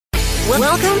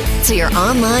Welcome to your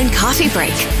online coffee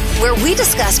break, where we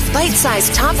discuss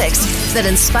bite-sized topics that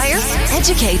inspire,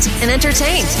 educate, and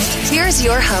entertain. Here's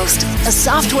your host, a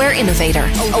software innovator,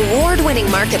 award-winning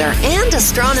marketer, and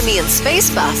astronomy and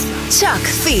space buff, Chuck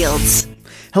Fields.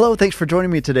 Hello, thanks for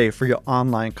joining me today for your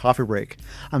online coffee break.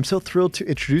 I'm so thrilled to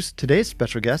introduce today's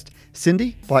special guest,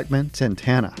 Cindy Blackman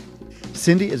Santana.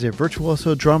 Cindy is a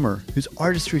virtuoso drummer whose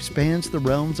artistry spans the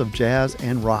realms of jazz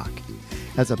and rock.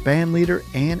 As a band leader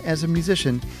and as a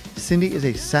musician, Cindy is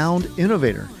a sound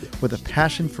innovator with a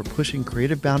passion for pushing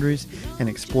creative boundaries and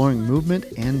exploring movement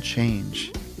and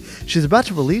change. She's about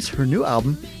to release her new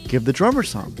album, Give the Drummer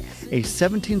Some, a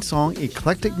 17-song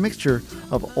eclectic mixture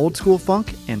of old-school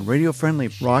funk and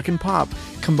radio-friendly rock and pop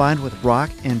combined with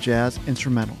rock and jazz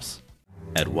instrumentals.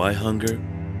 At Why Hunger,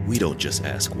 we don't just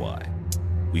ask why.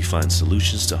 We find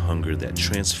solutions to hunger that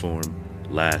transform,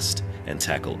 last, and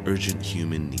tackle urgent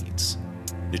human needs.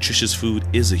 Nutritious food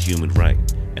is a human right,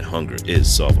 and hunger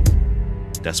is solvable.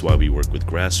 That's why we work with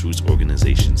grassroots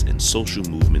organizations and social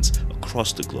movements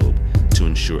across the globe to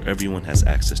ensure everyone has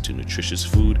access to nutritious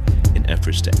food in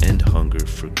efforts to end hunger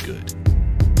for good.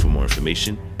 For more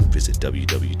information, visit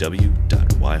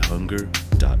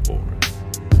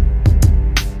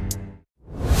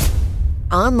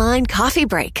www.whyhunger.org. Online coffee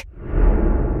break.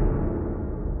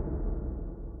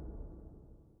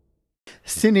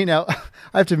 Cindy, now,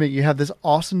 I have to admit, you have this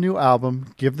awesome new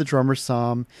album, Give the Drummer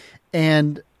Some,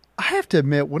 and I have to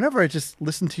admit, whenever I just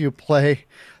listen to you play,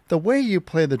 the way you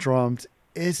play the drums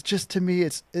is just, to me,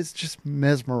 it's just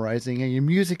mesmerizing, and your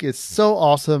music is so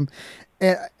awesome,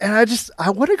 and I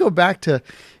want to go back a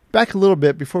little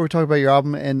bit before we talk about your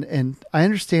album, and I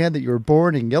understand that you were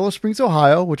born in Yellow Springs,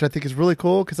 Ohio, which I think is really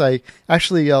cool, because I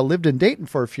actually lived in Dayton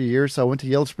for a few years, so I went to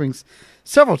Yellow Springs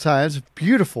several times.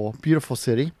 Beautiful, beautiful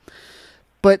city.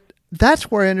 But that's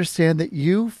where I understand that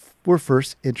you were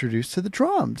first introduced to the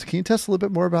drums. Can you tell us a little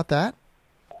bit more about that?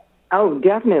 Oh,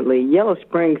 definitely. Yellow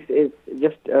Springs is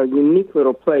just a unique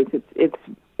little place. It's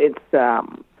a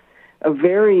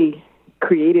very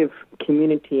creative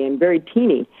community and very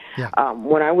teeny. Yeah.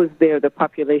 When I was there, the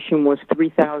population was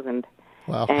 3,000.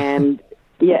 Wow. And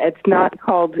yeah, it's not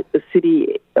called a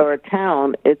city or a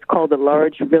town. It's called a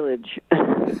large village.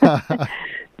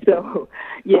 So,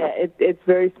 yeah, it's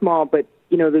very small. But,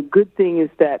 you know, the good thing is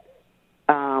that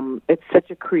it's such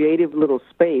a creative little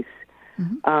space.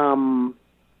 Mm-hmm.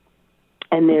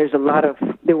 And there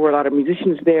were a lot of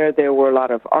musicians there. There were a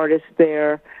lot of artists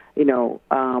there. You know,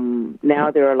 now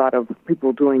there are a lot of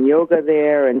people doing yoga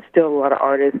there, and still a lot of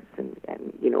artists and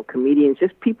you know, comedians.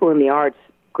 Just people in the arts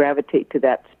gravitate to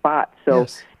that spot. So,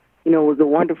 yes. You know, it was a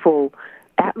wonderful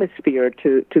atmosphere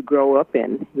to grow up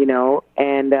in. You know,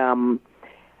 and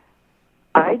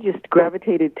I just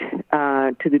gravitated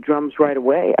to the drums right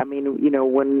away. I mean, you know,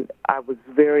 when I was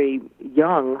very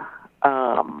young,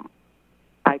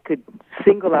 I could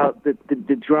single out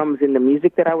the drums in the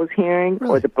music that I was hearing,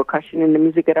 really? Or the percussion in the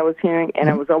music that I was hearing, and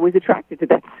I was always attracted to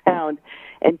that sound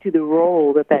and to the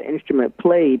role that instrument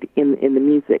played in the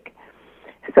music.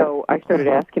 So I started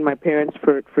asking my parents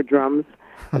for drums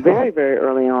very, very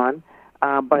early on.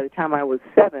 By the time I was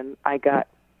 7, I got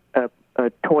a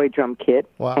toy drum kit,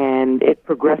 wow. And it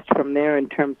progressed from there in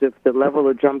terms of the level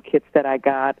of drum kits that I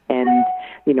got, and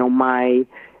you know, my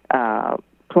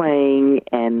playing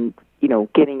and you know,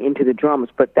 getting into the drums.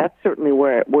 But that's certainly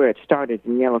where it started,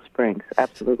 in Yellow Springs.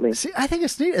 Absolutely. See, I think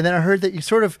it's neat. And then I heard that you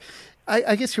sort of,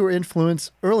 I guess you were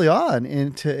influenced early on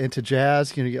into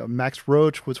jazz. You know, Max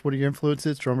Roach was one of your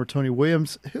influences. Drummer Tony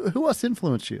Williams. Who else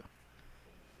influenced you?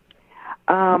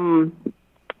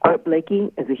 Art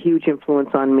Blakey is a huge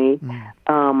influence on me.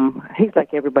 He's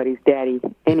like everybody's daddy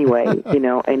anyway, you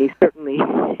know, and he certainly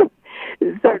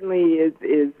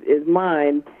is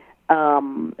mine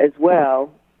as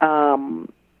well.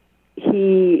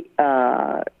 He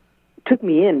took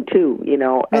me in too, you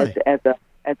know, really? as a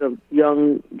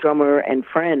young drummer and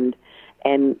friend,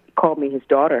 and called me his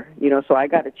daughter, you know, so I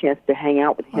got a chance to hang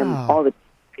out with him all the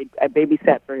time. I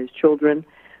babysat for his children,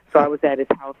 so I was at his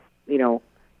house, you know,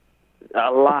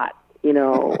 a lot, you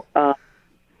know.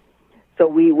 So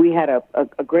we had a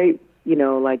great, you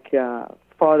know, like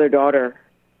father-daughter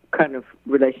kind of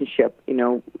relationship, you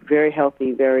know, very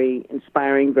healthy, very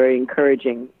inspiring, very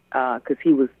encouraging, because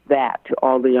he was that to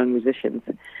all the young musicians,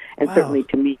 and wow. Certainly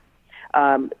to me.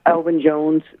 Elvin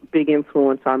Jones, big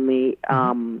influence on me.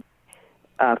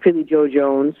 Philly Joe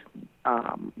Jones,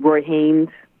 Roy Haynes,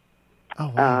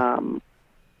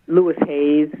 Louis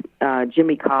Hayes,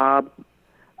 Jimmy Cobb,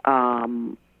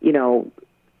 you know,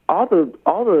 all the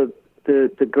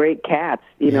great cats.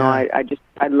 You know, I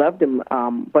loved him.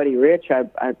 Buddy Rich, I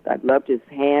loved his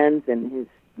hands and his,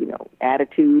 you know,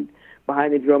 attitude.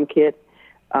 behind the drum kit,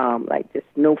 like just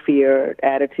no fear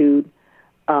attitude.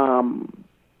 And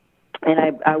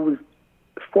I was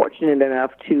fortunate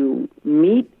enough to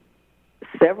meet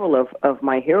several of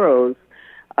my heroes,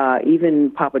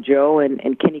 even Papa Joe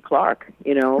and Kenny Clark,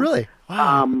 you know. Really?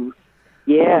 Wow.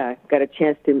 Yeah, got a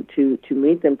chance to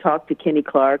meet them, talk to Kenny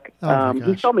Clark.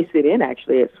 He saw me sit in,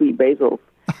 actually, at Sweet Basil's.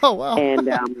 Oh, wow. And,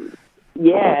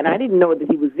 yeah, and I didn't know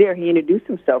that he was there. He introduced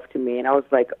himself to me, and I was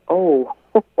like, oh,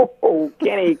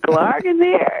 Kenny Clark is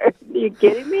there. Are you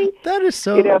kidding me? That is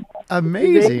so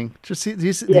amazing. Just see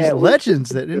these legends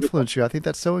that influence you. I think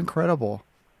that's so incredible.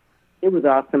 It was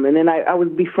awesome. And then I was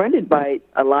befriended by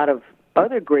a lot of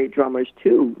other great drummers,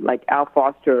 too, like Al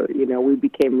Foster. You know, we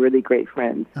became really great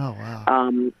friends. Oh,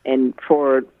 wow. And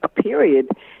for a period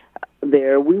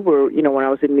there, we were, you know, when I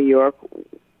was in New York,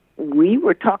 we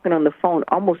were talking on the phone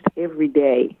almost every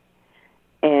day.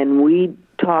 And we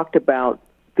talked about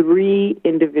 3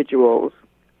 individuals,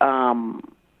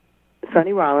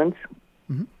 Sonny Rollins,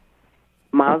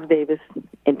 Miles Davis,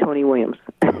 and Tony Williams.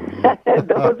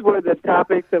 Those were the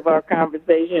topics of our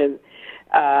conversation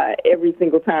every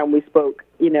single time we spoke,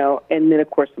 you know. And then, of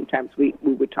course, sometimes we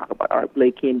would talk about Art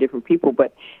Blakey and different people.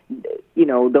 But, you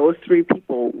know, those 3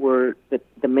 people were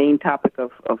the main topic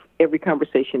of every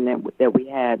conversation that we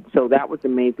had. So that was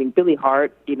amazing. Billy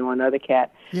Hart, you know, another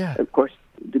cat. Yeah. Of course,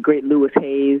 the great Louis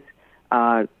Hayes,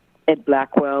 Ed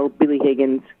Blackwell, Billy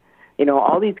Higgins. You know,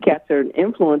 all these cats are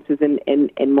influences,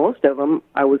 and most of them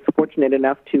I was fortunate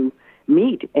enough to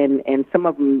meet, and some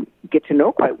of them get to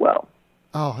know quite well.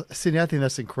 Oh, Cindy, I think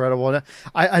that's incredible. And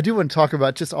I do want to talk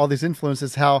about just all these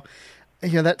influences, how,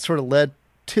 you know, that sort of led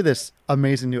to this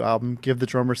amazing new album, Give the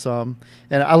Drummer Some.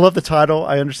 And I love the title.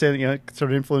 I understand, you know, it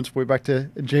sort of influenced way back to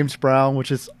James Brown, which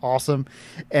is awesome.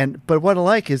 But what I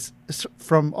like is,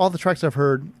 from all the tracks I've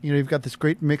heard, you know, you've got this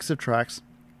great mix of tracks.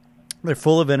 They're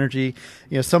full of energy.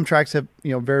 You know, some tracks have,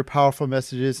 you know, very powerful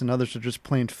messages, and others are just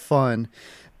plain fun.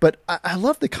 But I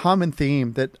love the common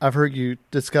theme that I've heard you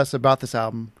discuss about this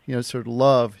album, you know, sort of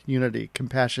love, unity,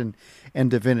 compassion,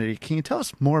 and divinity. Can you tell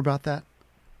us more about that?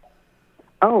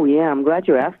 Oh, yeah, I'm glad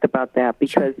you asked about that,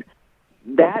 because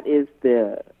that is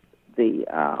the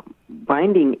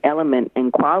binding element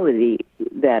and quality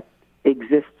that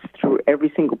exists through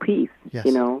every single piece,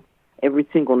 you know, every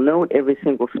single note, every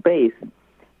single space.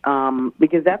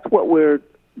 Because that's what we're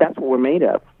made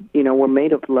of. You know, we're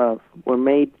made of love. We're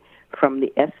made from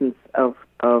the essence of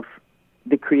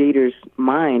the Creator's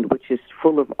mind, which is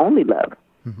full of only love.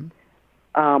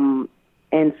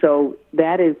 And so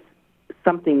that is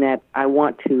something that I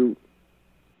want to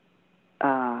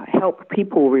help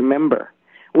people remember.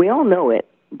 We all know it,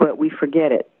 but we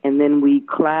forget it, and then we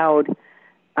cloud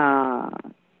our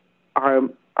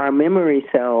memory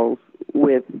cells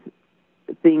with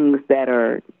things that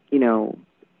are, you know,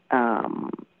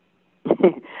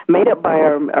 made up by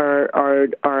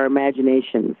our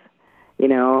imaginations, you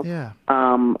know. Yeah.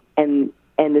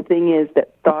 And the thing is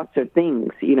that thoughts are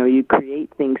things. You know, you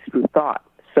create things through thought.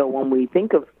 So when we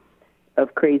think of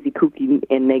crazy, kooky,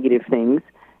 and negative things,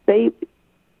 they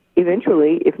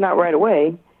eventually, if not right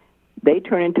away, they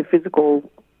turn into physical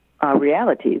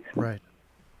realities. Right.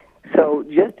 So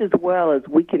just as well as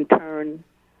we can turn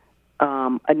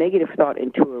a negative thought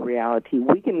into a reality,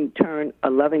 we can turn a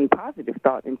loving, positive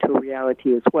thought into a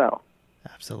reality as well.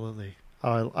 Absolutely.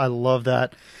 I love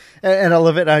that. And I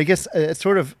love it. I guess it's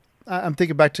sort of, I'm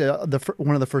thinking back to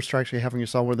one of the first tracks you have on your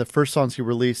song. One of the first songs you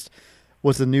released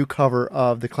was the new cover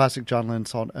of the classic John Lennon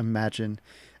song, Imagine.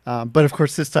 But of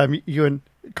course, this time you and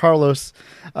Carlos,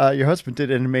 your husband,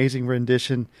 did an amazing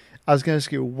rendition. I was going to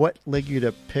ask you, what led you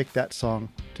to pick that song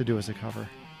to do as a cover?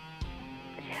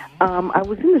 I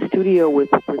was in the studio with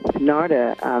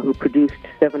Narada, who produced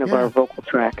 7 of our vocal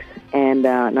tracks, and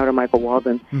Narada Michael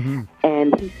Walden.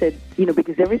 And he said, you know,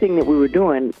 because everything that we were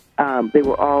doing, they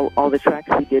were all the tracks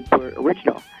we did were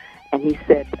original. And he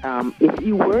said, if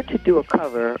you were to do a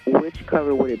cover, which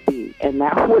cover would it be? And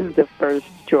that was the first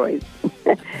choice.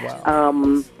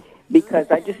 Wow. Because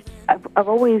I've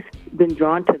always been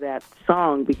drawn to that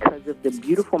song because of the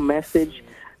beautiful message,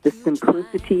 the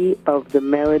simplicity of the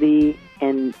melody,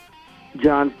 and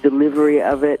John's delivery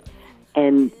of it,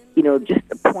 and, you know, just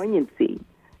the poignancy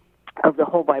of the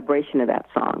whole vibration of that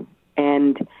song.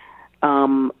 And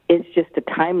it's just a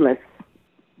timeless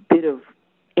bit of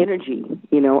energy,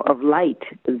 you know, of light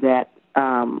that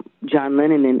John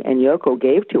Lennon and Yoko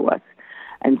gave to us.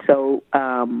 And so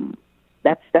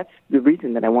that's the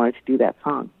reason that I wanted to do that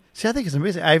song. See, I think it's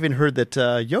amazing. I even heard that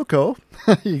Yoko,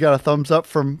 you got a thumbs up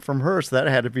from her, so that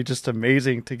had to be just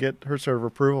amazing to get her sort of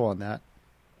approval on that.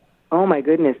 Oh, my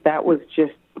goodness. That was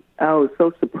just,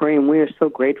 so supreme. We are so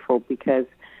grateful because,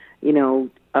 You know,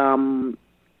 I'm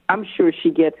sure she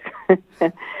gets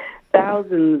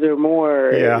thousands or more,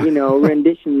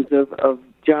 renditions of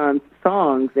John's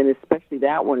songs, and especially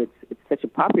that one. It's such a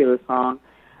popular song,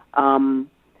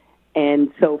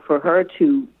 and so for her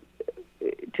to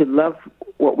love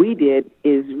what we did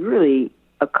is really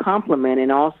a compliment,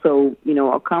 and also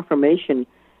a confirmation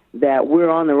that we're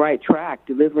on the right track,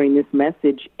 delivering this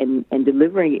message and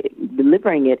delivering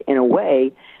it in a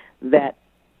way that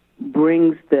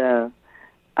brings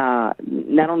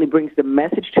not only brings the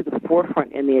message to the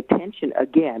forefront and the attention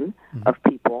again of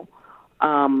people,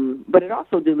 but it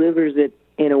also delivers it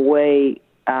in a way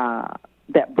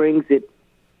that brings it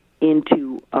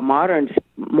into a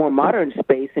more modern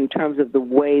space in terms of the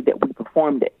way that we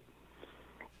performed it.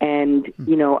 And,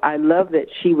 I love that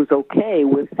she was okay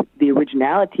with the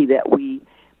originality that we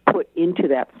put into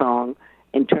that song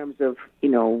in terms of,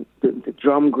 the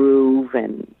drum groove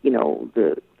and,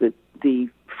 the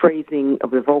phrasing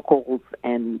of the vocals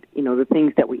and, the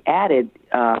things that we added,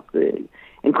 the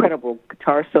incredible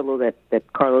guitar solo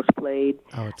that Carlos played,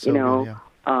 oh, it's so good, yeah.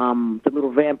 The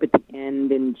little vamp at the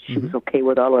end, and she was okay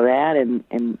with all of that, and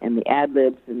the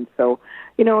ad-libs. And so,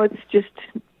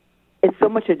 it's so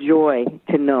much a joy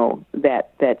to know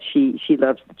that she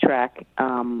loves the track,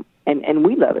 and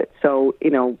we love it. So,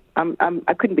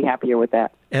 I couldn't be happier with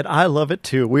that. And I love it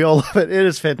too. We all love it. It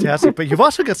is fantastic. But you've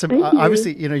also got some,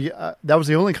 obviously, that was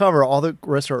the only cover. All the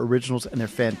rest are originals, and they're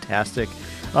fantastic.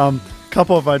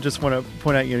 Couple of I just want to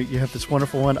point out, you have this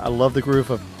wonderful one. I love the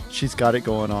groove of "She's Got It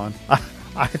Going On."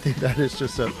 I think that is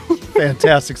just a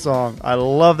fantastic song. I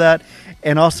love that.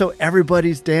 And also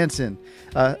 "Everybody's Dancing."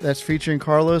 That's featuring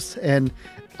Carlos. And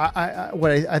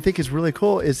what I think is really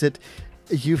cool is that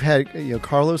you've had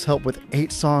Carlos help with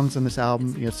 8 songs on this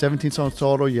album. 17 songs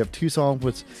total. You have 2 songs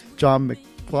with John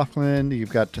McLaughlin. You've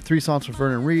got 3 songs with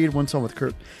Vernon Reid, 1 song with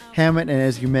Kirk Hammett, and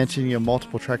as you mentioned,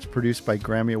 multiple tracks produced by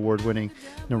Grammy Award-winning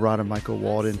Narada Michael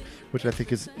Walden, which I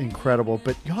think is incredible.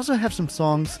 But you also have some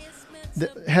songs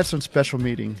that have some special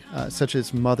meaning, such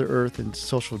as Mother Earth and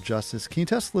Social Justice. Can you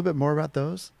tell us a little bit more about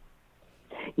those?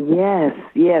 Yes.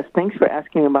 Thanks for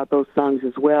asking about those songs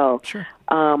as well. Sure.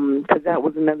 Because that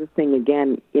was another thing,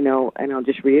 again, and I'll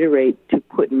just reiterate, to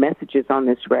put messages on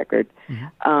this record.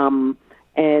 Mm-hmm.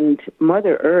 And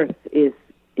Mother Earth is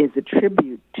a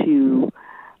tribute to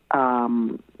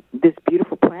this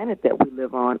beautiful planet that we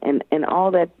live on, and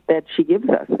all that she gives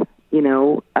us.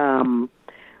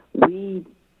 We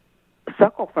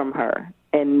suckle from her,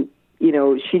 and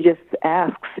she just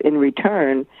asks in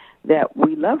return that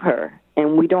we love her,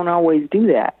 and we don't always do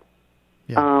that.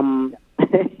 Yeah.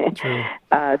 True.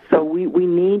 So we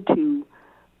need to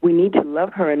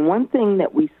love her. And one thing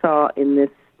that we saw in this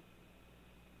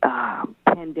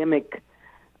pandemic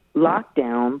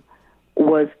lockdown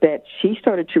was that she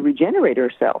started to regenerate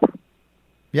herself.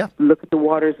 Yeah. Look at the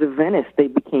waters of Venice; they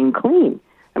became clean.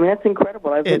 I mean, that's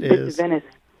incredible. I've been to Venice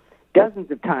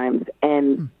dozens of times,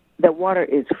 and the water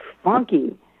is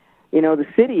funky. The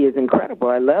city is incredible.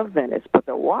 I love Venice, but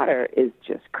the water is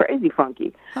just crazy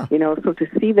funky. Huh. So to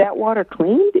see that water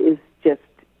cleaned is just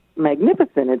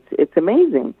magnificent. It's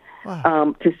amazing.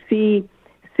 Wow. To see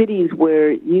cities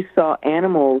where you saw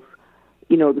animals,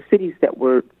 the cities that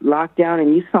were locked down,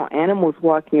 and you saw animals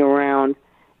walking around,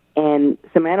 and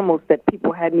some animals that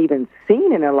people hadn't even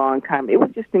seen in a long time. It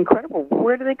was just incredible.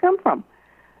 Where do they come from?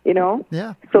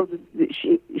 Yeah. So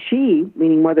she,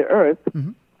 meaning Mother Earth,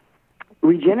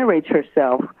 regenerates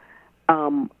herself,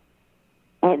 and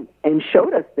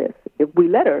showed us this. If we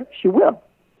let her, she will.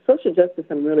 Social justice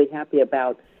I'm really happy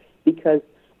about because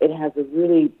it has a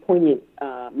really poignant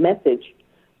message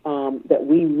that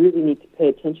we really need to pay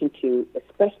attention to,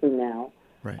 especially now,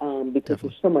 right. Because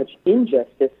there's so much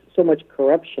injustice, so much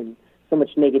corruption, so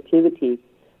much negativity.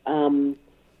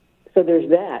 So there's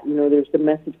that, there's the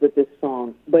message with this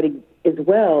song. But as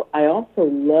well, I also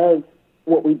love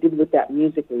what we did with that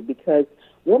musically, because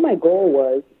what my goal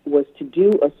was to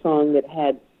do a song that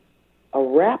had a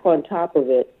rap on top of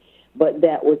it, but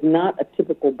that was not a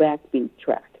typical backbeat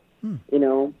track,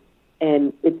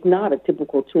 and it's not a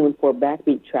typical 2-4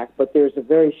 backbeat track, but there's a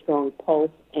very strong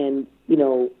pulse, and,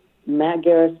 Matt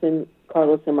Garrison,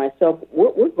 Carlos, and myself,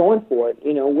 we're going for it.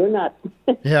 We're not,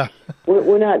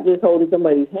 we're not just holding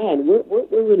somebody's hand. We're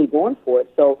really going for it.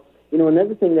 So,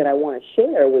 another thing that I want to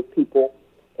share with people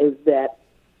is that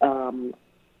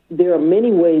there are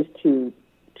many ways to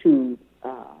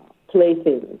play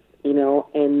things,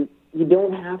 and you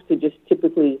don't have to just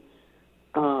typically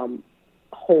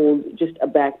hold just a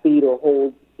backbeat or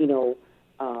hold,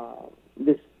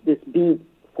 this beat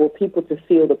for people to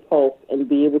feel the pulse and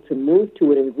be able to move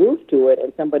to it and groove to it,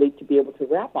 and somebody to be able to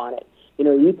rap on it.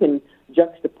 You can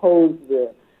juxtapose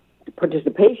the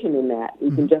participation in that.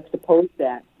 You can juxtapose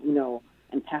that,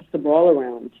 and pass the ball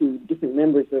around to different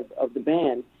members of the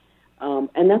band.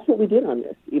 And that's what we did on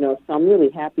this, So I'm really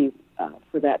happy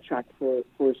for that track for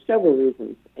several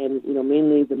reasons, and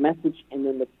mainly the message and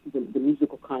then the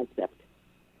musical concept.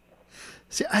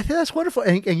 See, I think that's wonderful.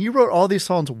 And you wrote all these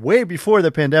songs way before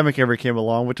the pandemic ever came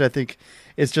along, which I think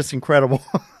is just incredible.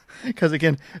 Because,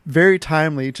 again, very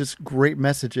timely, just great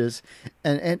messages.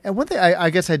 And one thing I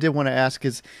guess I did want to ask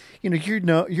is, you're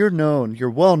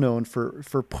well known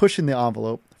for pushing the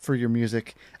envelope for your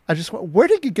music. Where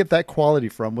did you get that quality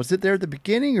from? Was it there at the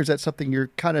beginning, or is that something you're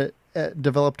kind of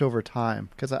developed over time?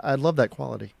 Because I love that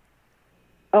quality.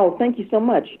 Oh, thank you so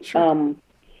much. Sure.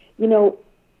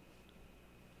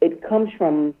 It comes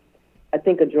from, I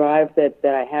think, a drive that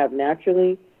I have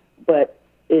naturally, but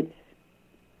it's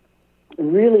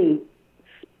really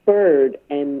spurred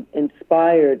and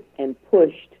inspired and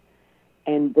pushed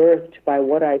and birthed by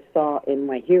what I saw in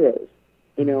my heroes,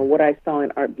 what I saw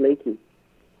in Art Blakey.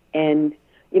 And,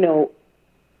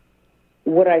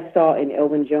 what I saw in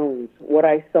Elvin Jones, what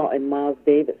I saw in Miles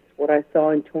Davis, what I saw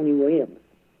in Tony Williams,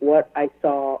 what I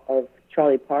saw of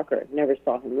Charlie Parker. Never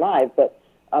saw him live, but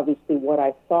obviously what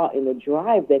I saw in the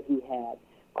drive that he had,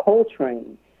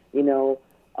 Coltrane,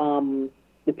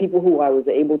 the people who I was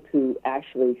able to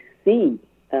actually see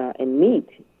and meet,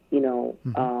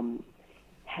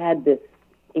 had this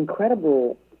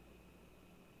incredible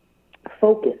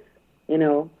focus,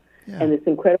 and this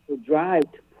incredible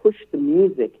drive to push the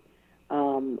music.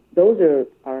 Those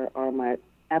are my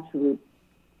absolute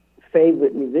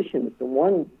favorite musicians, the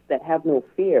ones that have no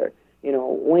fear.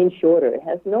 Wayne Shorter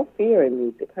has no fear in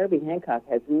music. Herbie Hancock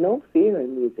has no fear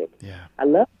in music. Yeah. I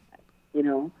love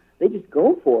that. They just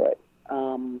go for it.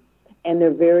 And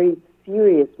they're very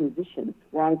serious musicians.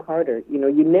 Ron Carter,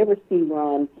 you never see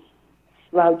Ron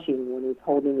slouching when he's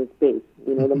holding his bass.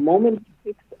 The moment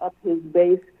he picks up his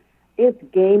bass, it's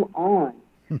game on.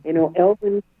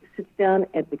 Elvin sits down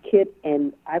at the kit,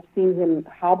 and I've seen him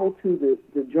hobble to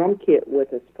the drum kit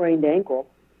with a sprained ankle.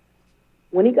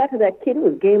 When he got to that kit, it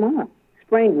was game on.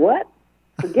 Sprained what?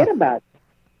 Forget about it.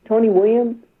 Tony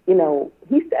Williams,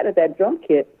 he sat at that drum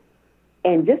kit,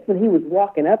 and just when he was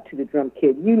walking up to the drum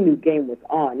kit, you knew game was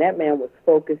on. That man was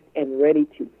focused and ready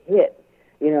to hit,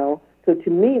 So to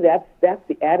me, that's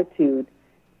the attitude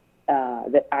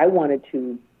that I wanted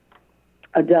to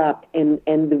adopt. And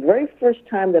the very first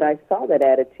time that I saw that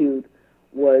attitude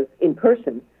was in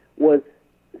person, was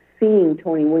seeing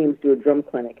Tony Williams do a drum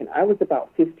clinic, and I was about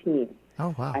 15.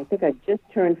 Oh, wow. I think I just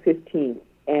turned 15,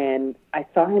 and I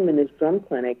saw him in his drum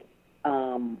clinic,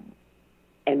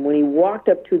 and when he walked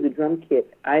up to the drum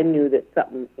kit, I knew that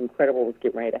something incredible was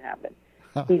getting ready to happen.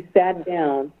 He sat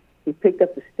down, he picked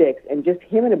up the sticks, and just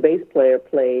him and a bass player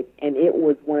played, and it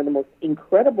was one of the most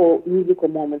incredible musical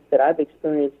moments that I've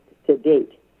experienced to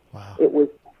date. Wow. It was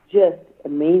just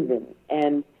amazing,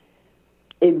 and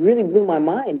it really blew my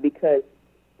mind because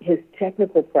his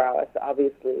technical prowess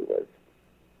obviously was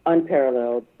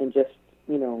unparalleled and just,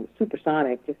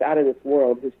 supersonic, just out of this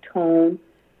world. His tone,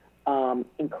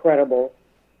 incredible.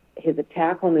 His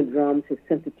attack on the drums, his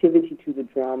sensitivity to the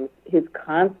drums, his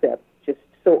concept, just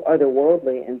so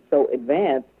otherworldly and so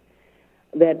advanced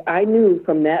that I knew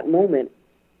from that moment,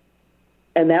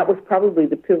 and that was probably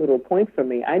the pivotal point for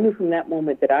me, I knew from that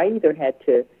moment that I either had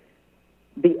to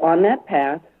be on that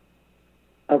path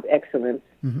of excellence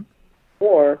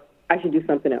or I should do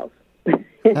something else.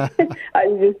 I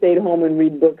just stayed home and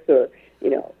read books or,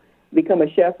 become a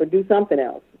chef or do something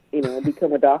else,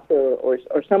 become a doctor or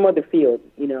some other field,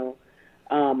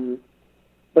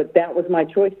 But that was my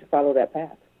choice to follow that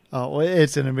path. Oh, well,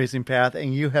 it's an amazing path.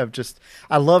 And you have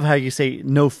I love how you say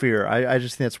no fear. I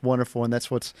just think that's wonderful. And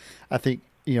that's what's, I think,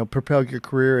 propelled your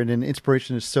career and an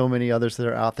inspiration to so many others that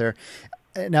are out there.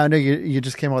 Now, I know you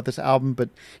just came out with this album, but,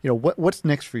 what's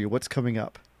next for you? What's coming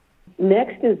up?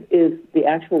 Next is the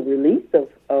actual release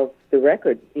of the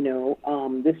record.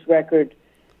 This record,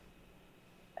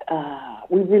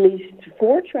 we've released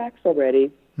 4 tracks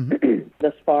already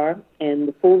thus far, and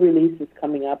the full release is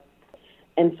coming up.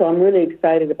 And so I'm really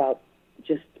excited about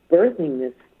just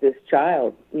birthing this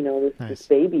child, this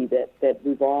baby that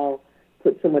we've all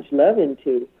put so much love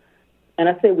into. And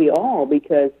I say we all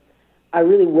because I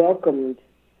really welcomed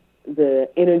the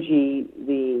energy,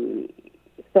 the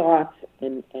thoughts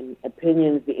and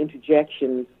opinions, the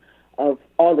interjections of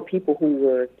all the people who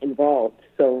were involved.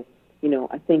 So,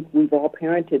 I think we've all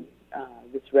parented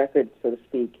this record, so to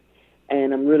speak,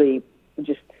 and I'm really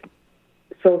just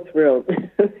so thrilled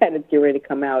that it's getting ready to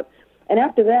come out. And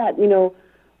after that,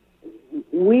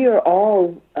 we are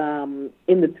all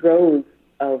in the throes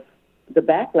of the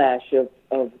backlash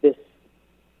of this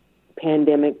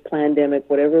pandemic,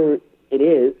 whatever it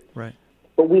is. Right.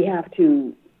 But we have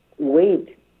to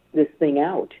wait this thing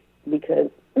out because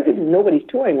nobody's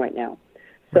touring right now.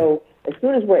 So as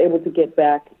soon as we're able to get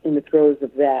back in the throes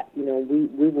of that,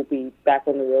 we will be back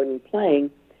on the road and playing.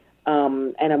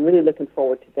 And I'm really looking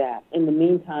forward to that. In the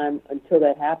meantime, until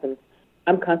that happens,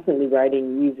 I'm constantly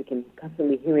writing music and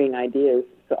constantly hearing ideas.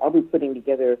 So I'll be putting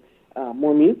together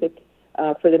more music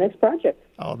for the next project.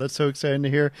 Oh, that's so exciting to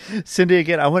hear. Cindy,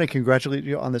 again, I want to congratulate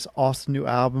you on this awesome new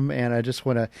album. And I just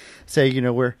want to say,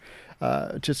 we're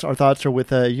just our thoughts are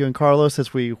with you and Carlos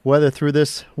as we weather through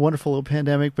this wonderful little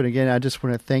pandemic. But again, I just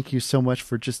want to thank you so much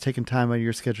for just taking time out of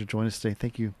your schedule to join us today.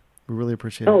 Thank you. We really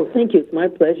appreciate it. Oh, thank you. It's my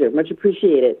pleasure. Much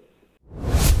appreciated.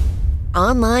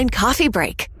 Online coffee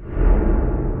break.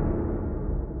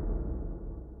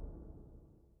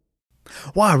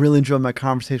 Wow, I really enjoyed my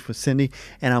conversation with Cindy,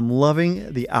 and I'm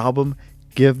loving the album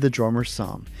Give the Drummer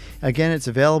Some. Again, it's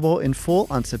available in full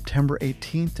on September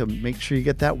 18th, so make sure you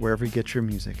get that wherever you get your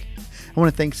music. I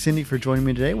want to thank Cindy for joining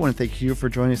me today. I want to thank you for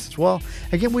joining us as well.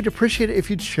 Again, we'd appreciate it if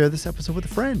you'd share this episode with a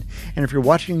friend. And if you're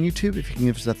watching on YouTube, if you can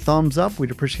give us a thumbs up,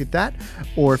 we'd appreciate that.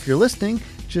 Or if you're listening,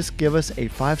 just give us a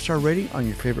 5-star rating on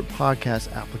your favorite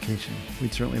podcast application.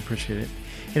 We'd certainly appreciate it.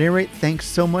 At any rate, thanks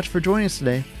so much for joining us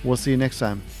today. We'll see you next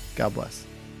time. God bless.